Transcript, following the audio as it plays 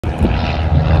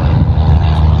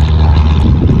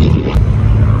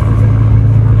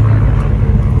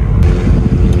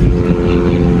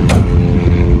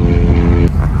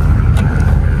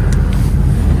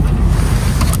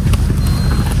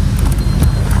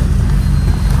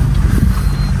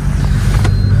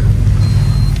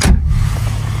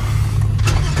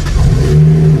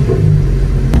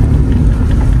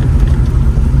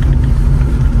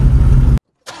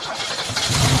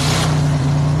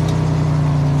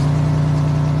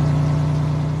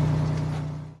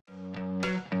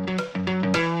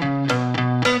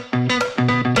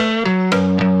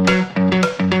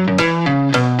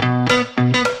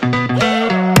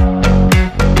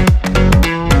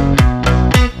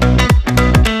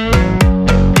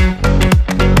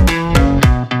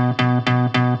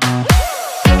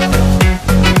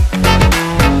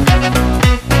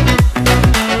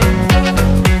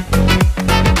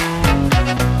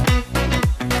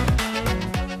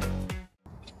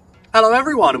Hello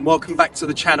everyone and welcome back to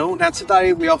the channel. Now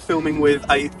today we are filming with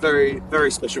a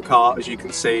very special car, as you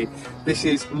can see. This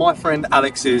is my friend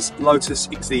Alex's Lotus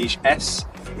Exige S.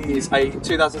 It is a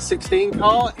 2016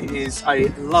 car. It is a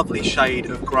lovely shade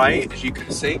of grey, as you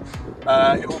can see.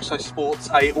 It also sports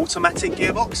a automatic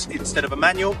gearbox instead of a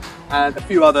manual, and a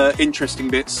few other interesting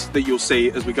bits that you'll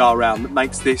see as we go around that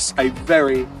makes this a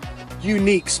very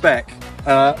unique spec.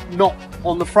 Not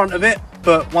on the front of it,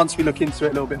 but once we look into it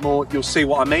a little bit more, you'll see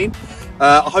what I mean.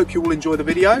 I hope you all enjoy the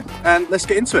video, and let's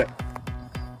get into it.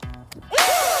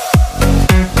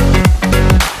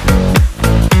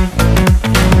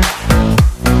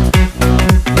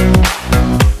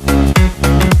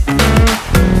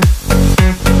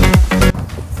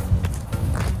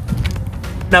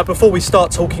 Now, before we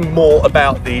start talking more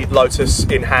about the Lotus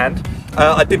in hand,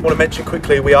 I did want to mention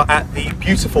quickly we are at the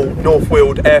beautiful North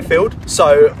Weald airfield.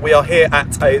 So we are here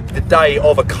at the day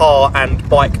of a car and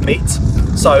bike meet.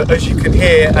 So as you can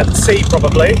hear and see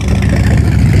probably,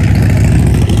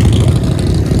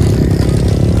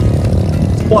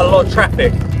 quite a lot of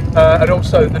traffic, and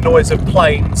also the noise of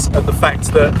planes and the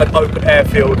fact that an open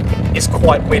airfield is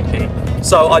quite windy.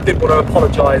 So I did want to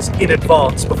apologise in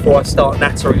advance before I start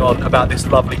nattering on about this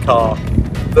lovely car,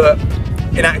 that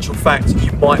in actual fact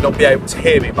you might not be able to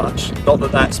hear me much. Not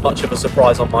that that's much of a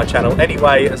surprise on my channel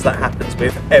anyway, as that happens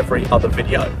with every other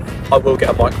video. I will get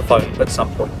a microphone at some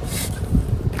point.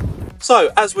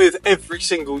 So, as with every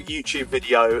single YouTube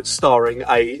video starring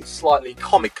a slightly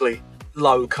comically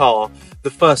low car,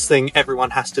 the first thing everyone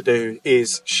has to do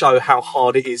is show how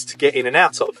hard it is to get in and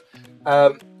out of.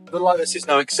 The Lotus is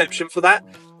no exception for that.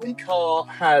 The car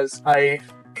has a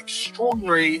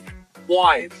extraordinary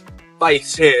wide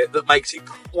base here that makes it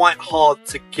quite hard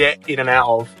to get in and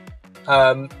out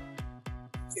of.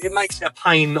 It makes it a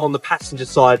pain on the passenger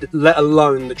side, let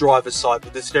alone the driver's side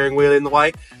with the steering wheel in the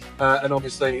way. And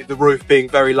obviously the roof being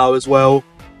very low as well.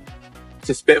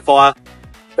 It's a Spitfire,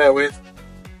 bear with.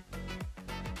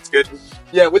 It's good.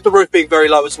 Yeah, with the roof being very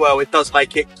low as well, it does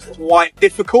make it quite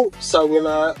difficult. So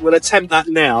we'll attempt that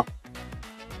now.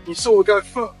 You sort of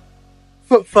go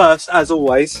foot first, as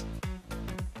always.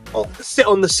 Sit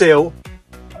on the sill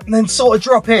and then sort of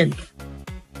drop in.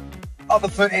 Other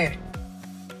foot in.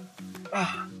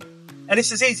 And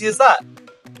it's as easy as that.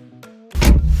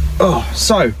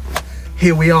 So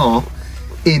here we are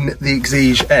in the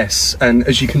Exige S, and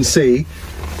as you can see,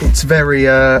 it's very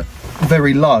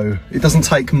low. It doesn't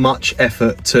take much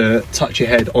effort to touch your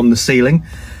head on the ceiling.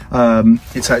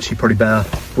 It's actually probably better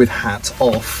with hat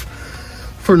off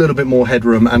for a little bit more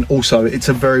headroom, and also it's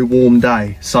a very warm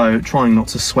day, so trying not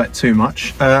to sweat too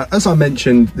much. As I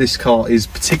mentioned, this car is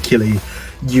particularly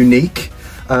unique.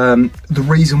 The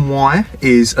reason why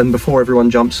is, and before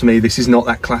everyone jumps to me, this is not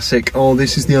that classic, oh,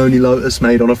 this is the only Lotus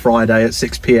made on a Friday at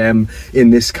 6 PM in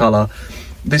this colour.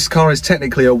 This car is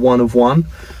technically a one of one,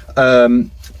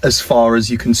 as far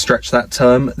as you can stretch that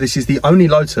term. This is the only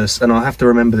Lotus, and I have to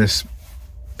remember this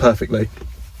perfectly,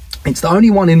 it's the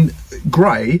only one in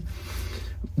grey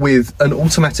with an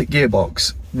automatic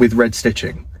gearbox with red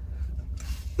stitching.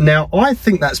 Now, I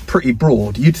think that's pretty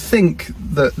broad. You'd think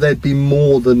that there'd be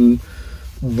more than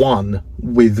one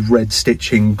with red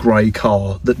stitching grey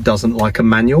car that doesn't like a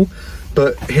manual,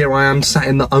 but here I am sat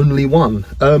in the only one.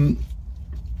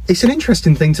 It's an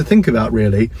interesting thing to think about,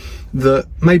 really, that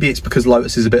maybe it's because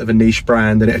Lotus is a bit of a niche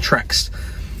brand and it attracts,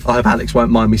 I hope Alex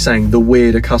won't mind me saying, the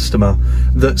weirder customer,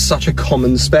 that such a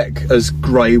common spec as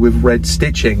grey with red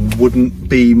stitching wouldn't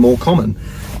be more common.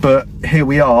 But here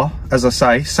we are, as I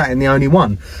say, sat in the only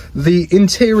one. The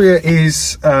interior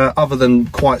is, other than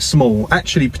quite small,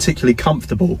 actually particularly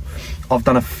comfortable. I've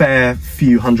done a fair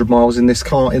few hundred miles in this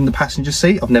car in the passenger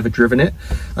seat. I've never driven it.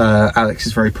 Alex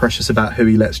is very precious about who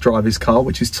he lets drive his car,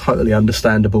 which is totally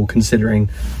understandable considering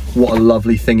what a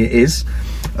lovely thing it is.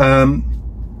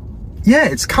 Yeah,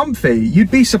 it's comfy. You'd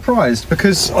be surprised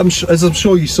because, as I'm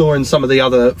sure you saw in some of the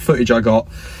other footage I got,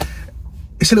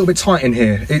 it's a little bit tight in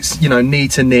here. It's, you know, knee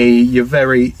to knee. You're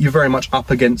very much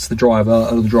up against the driver,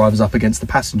 or the driver's up against the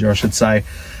passenger, I should say.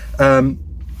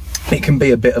 It can be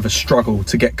a bit of a struggle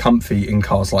to get comfy in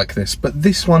cars like this, but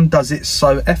this one does it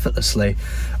so effortlessly.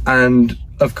 And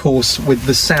of course, with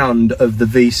the sound of the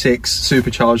V6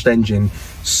 supercharged engine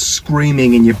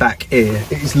screaming in your back ear,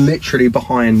 it is literally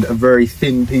behind a very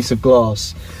thin piece of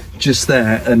glass just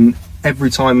there, and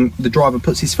every time the driver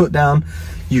puts his foot down,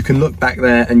 you can look back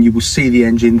there and you will see the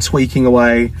engine tweaking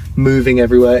away, moving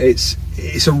everywhere. It's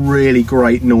a really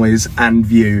great noise and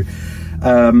view.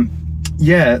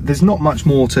 yeah, there's not much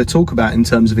more to talk about in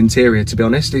terms of interior, to be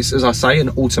honest. It's, as I say, an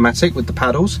automatic with the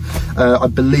paddles. I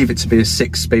believe it to be a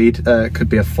 6-speed, could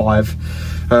be a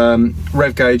 5.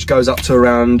 Rev gauge goes up to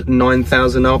around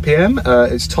 9,000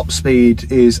 RPM. Its top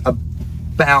speed is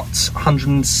about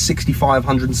 165,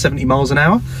 170 miles an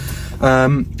hour.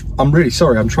 I'm really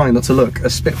sorry, I'm trying not to look.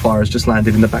 A Spitfire has just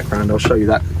landed in the background. I'll show you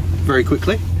that very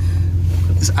quickly.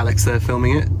 There's Alex there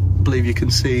filming it. I believe you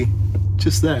can see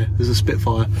just there's a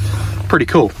Spitfire. Pretty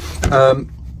cool. Put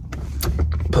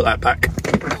that back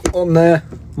on there.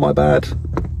 My bad.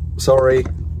 Sorry.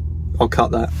 I'll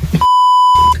cut that.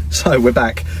 So we're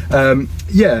back.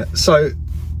 Yeah, so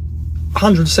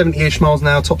 170-ish miles an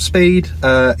hour top speed.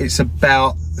 It's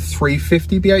about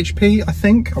 350 bhp, I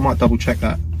think. I might double check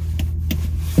that.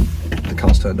 The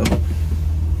car's turned on.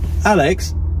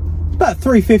 Alex, it's about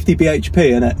 350 bhp,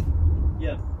 isn't it?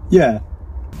 Yeah. Yeah.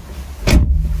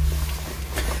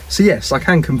 So yes, I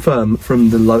can confirm from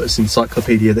the Lotus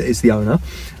encyclopedia that is the owner.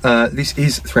 This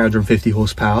is 350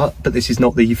 horsepower, but this is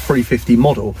not the 350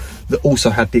 model that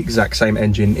also had the exact same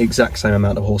engine, exact same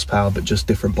amount of horsepower, but just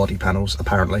different body panels,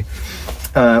 apparently,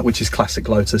 which is classic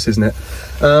Lotus, isn't it?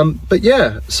 But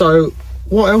yeah, so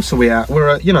what else are we at? We're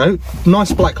at, you know,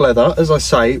 nice black leather, as I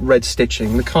say, red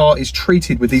stitching. The car is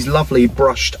treated with these lovely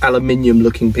brushed aluminium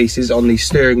looking pieces on the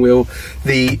steering wheel.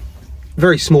 The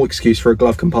very small excuse for a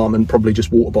glove compartment, probably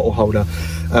just water bottle holder.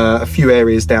 A few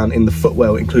areas down in the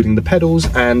footwell, including the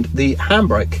pedals and the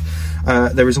handbrake.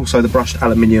 There is also the brushed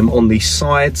aluminium on the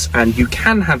sides, and you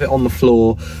can have it on the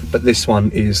floor, but this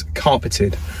one is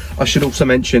carpeted. I should also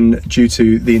mention, due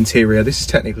to the interior, this is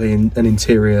technically an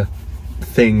interior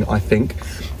thing, I think,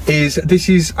 this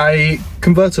is a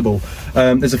convertible.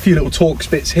 There's a few little Torx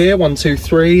bits here, 1, 2,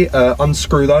 3.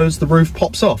 Unscrew those, the roof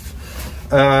pops off.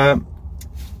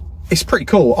 It's pretty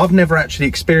cool. I've never actually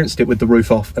experienced it with the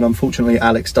roof off, and unfortunately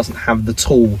Alex doesn't have the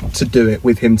tool to do it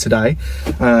with him today,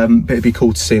 but it'd be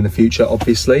cool to see in the future,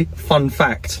 obviously. Fun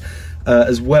fact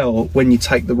as well, when you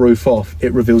take the roof off,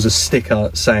 it reveals a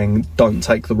sticker saying don't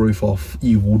take the roof off,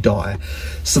 you will die.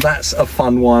 So that's a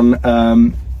fun one.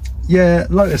 Yeah,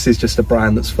 Lotus is just a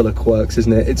brand that's full of quirks,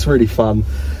 isn't it? It's really fun.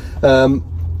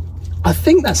 I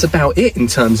think that's about it in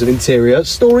terms of interior.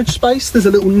 Storage space, there's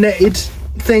a little netted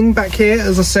thing back here,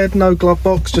 as I said, no glove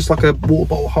box, just like a water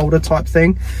bottle holder type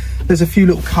thing. There's a few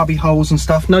little cubby holes and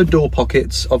stuff, no door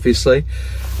pockets, obviously.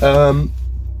 Other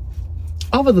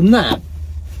than that,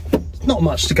 not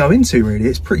much to go into really.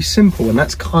 It's pretty simple, and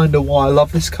that's kind of why I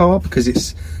love this car, because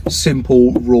it's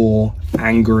simple, raw,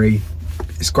 angry.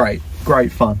 It's great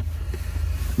fun.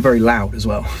 Very loud as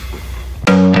well.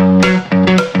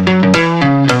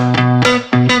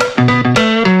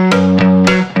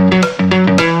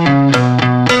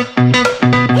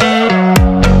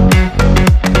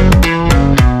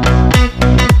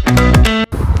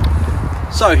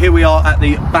 So here we are at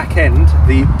the back end,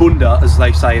 the bunda, as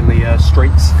they say in the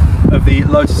streets, of the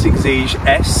Lotus Exige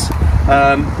S.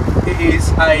 It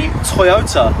is a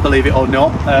Toyota, believe it or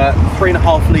not,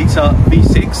 3.5 litre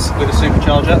V6 with a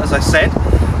supercharger, as I said.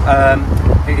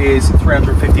 It is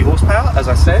 350 horsepower, as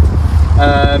I said.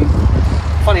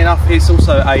 Funny enough, it's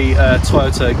also a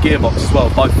Toyota gearbox as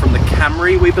well, both from the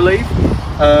Camry, we believe.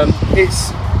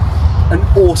 It's an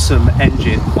awesome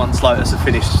engine once Lotus have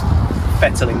finished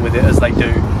fettling with it, as they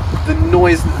do. The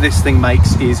noise that this thing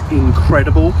makes is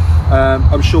incredible.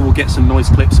 I'm sure we'll get some noise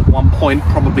clips at one point,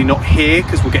 probably not here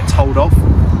because we'll get told off.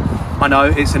 I know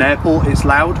it's an airport, it's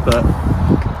loud, but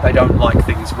they don't like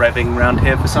things revving around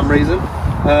here for some reason.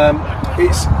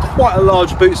 It's quite a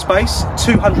large boot space,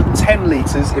 210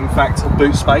 litres in fact of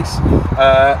boot space.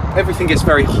 Everything gets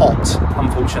very hot,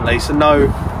 unfortunately, so no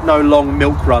long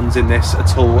milk runs in this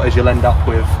at all, as you'll end up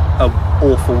with an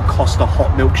awful Costa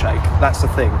hot milkshake. That's the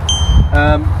thing.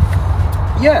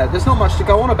 Yeah, there's not much to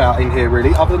go on about in here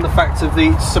really, other than the fact of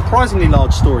the surprisingly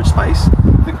large storage space,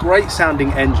 the great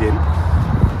sounding engine,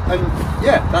 and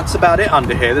yeah, that's about it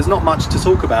under here. There's not much to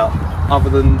talk about other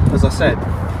than, as I said,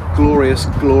 glorious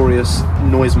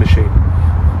noise machine.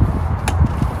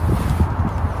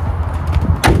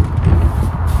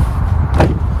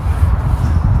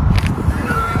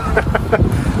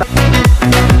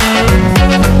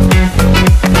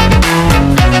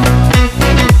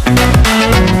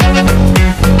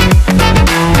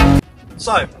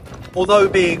 So, although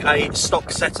being a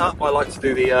stock setup, I like to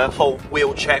do the whole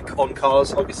wheel check on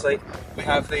cars, obviously. We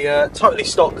have the totally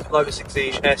stock Lotus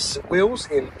Exige S wheels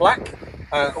in black.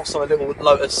 Also a little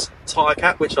Lotus tyre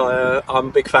cap, which I'm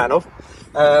a big fan of.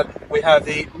 We have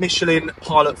the Michelin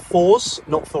Pilot 4s,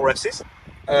 not 4Ss.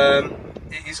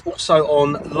 It is also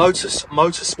on Lotus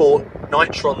Motorsport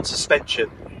Nitron suspension,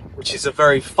 which is a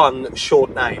very fun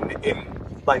short name in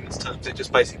layman's terms, it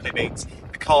just basically means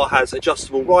the car has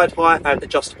adjustable ride height and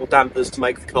adjustable dampers to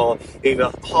make the car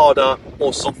either harder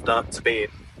or softer to be in,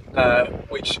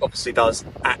 which obviously does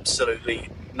absolutely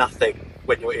nothing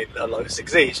when you're in a Lotus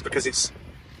Exige because it's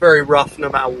very rough no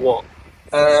matter what.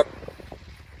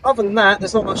 Other than that,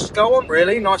 there's not much to go on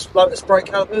really. Nice Lotus brake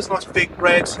calipers, nice big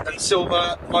red and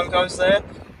silver logos there.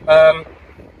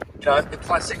 You know, the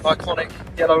classic iconic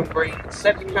yellow and green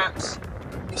centre caps.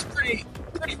 It's pretty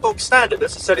bog standard.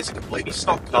 As I said, it's a completely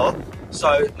stock car,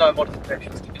 so no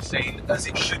modifications to be seen, as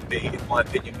it should be, in my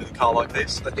opinion, with a car like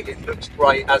this. I think it looks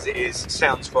great as it is,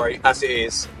 sounds great as it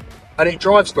is, and it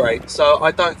drives great, so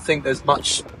I don't think there's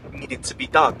much needed to be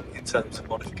done in terms of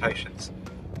modifications.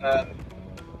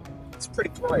 It's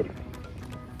pretty great.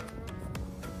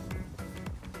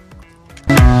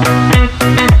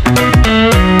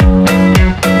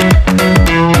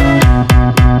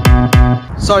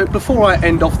 So before I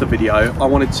end off the video, I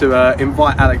wanted to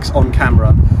invite Alex on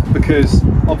camera, because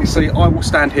obviously I will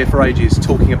stand here for ages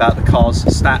talking about the car's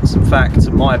stats and facts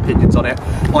and my opinions on it.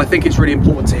 I think it's really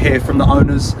important to hear from the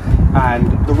owners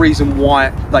and the reason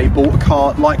why they bought a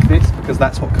car like this, because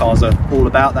that's what cars are all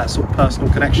about, that sort of personal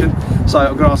connection. So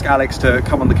I'm going to ask Alex to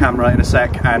come on the camera in a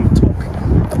sec and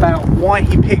talk about why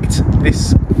he picked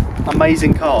this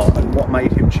amazing car and what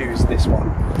made him choose this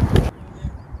one.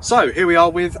 So here we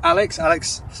are with Alex.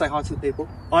 Alex, say hi to the people.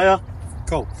 Hiya.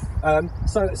 Cool.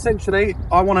 So essentially,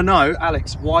 I want to know,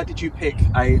 Alex, why did you pick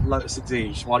a Lotus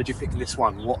Exige? Why did you pick this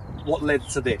one? What led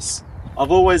to this? I've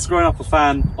always grown up a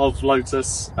fan of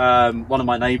Lotus. One of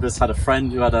my neighbours had a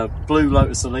friend who had a blue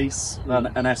Lotus Elise, an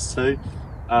S2,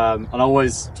 and I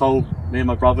always told me and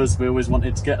my brothers we always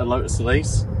wanted to get a Lotus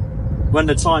Elise. When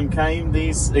the time came,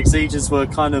 these Exiges were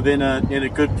kind of in a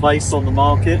good place on the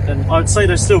market, and I would say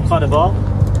they still kind of are.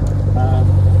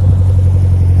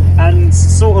 And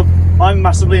sort of, I'm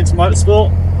massively into motorsport.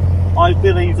 I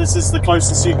believe this is the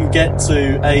closest you can get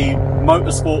to a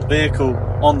motorsport vehicle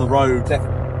on the road,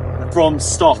 from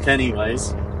stock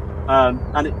anyways.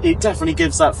 And it definitely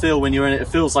gives that feel when you're in it. It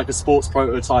feels like a sports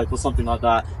prototype or something like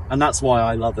that, and that's why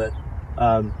I love it.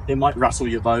 It might rattle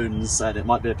your bones and it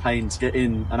might be a pain to get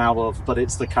in and out of, but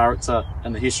it's the character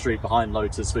and the history behind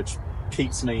Lotus which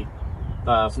keeps me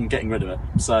from getting rid of it.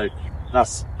 So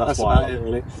that's why about it,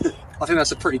 really. I think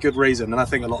that's a pretty good reason, and I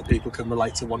think a lot of people can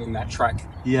relate to wanting that track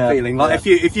feeling. Like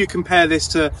if you compare this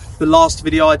to the last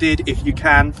video I did, if you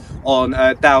can, on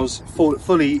Dale's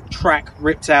fully track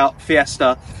ripped out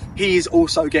Fiesta, he's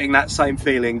also getting that same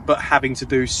feeling, but having to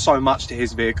do so much to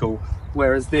his vehicle.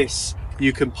 Whereas this,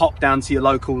 you can pop down to your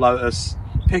local Lotus,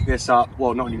 pick this up.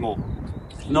 Well, not anymore.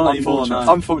 Not anymore,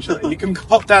 no. Unfortunately, you can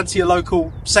pop down to your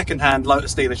local second-hand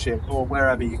Lotus dealership or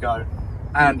wherever you go,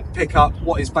 and pick up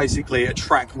what is basically a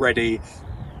track-ready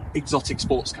exotic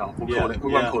sports car. We won't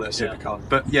call it a supercar,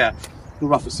 but yeah, the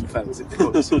roughest of feathers if they call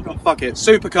it a supercar. Fuck it,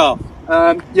 supercar.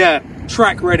 Yeah,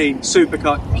 track-ready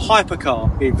supercar,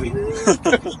 hypercar even.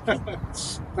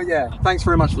 But yeah, thanks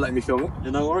very much for letting me film it.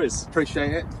 Yeah, no worries.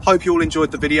 Appreciate it. Hope you all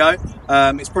enjoyed the video.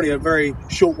 It's probably a very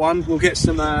short one. We'll get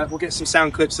some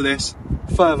sound clips of this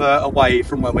further away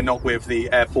from where we're not with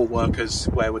the airport workers,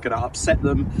 where we're going to upset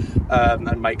them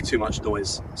and make too much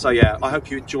noise. So yeah, I hope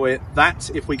you enjoy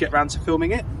that if we get round to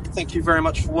filming it. Thank you very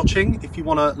much for watching. If you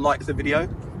want to like the video,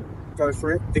 go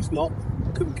for it. If not,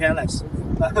 couldn't care less.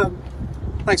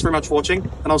 Thanks very much for watching,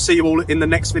 and I'll see you all in the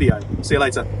next video. See you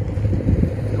later.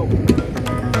 Cool.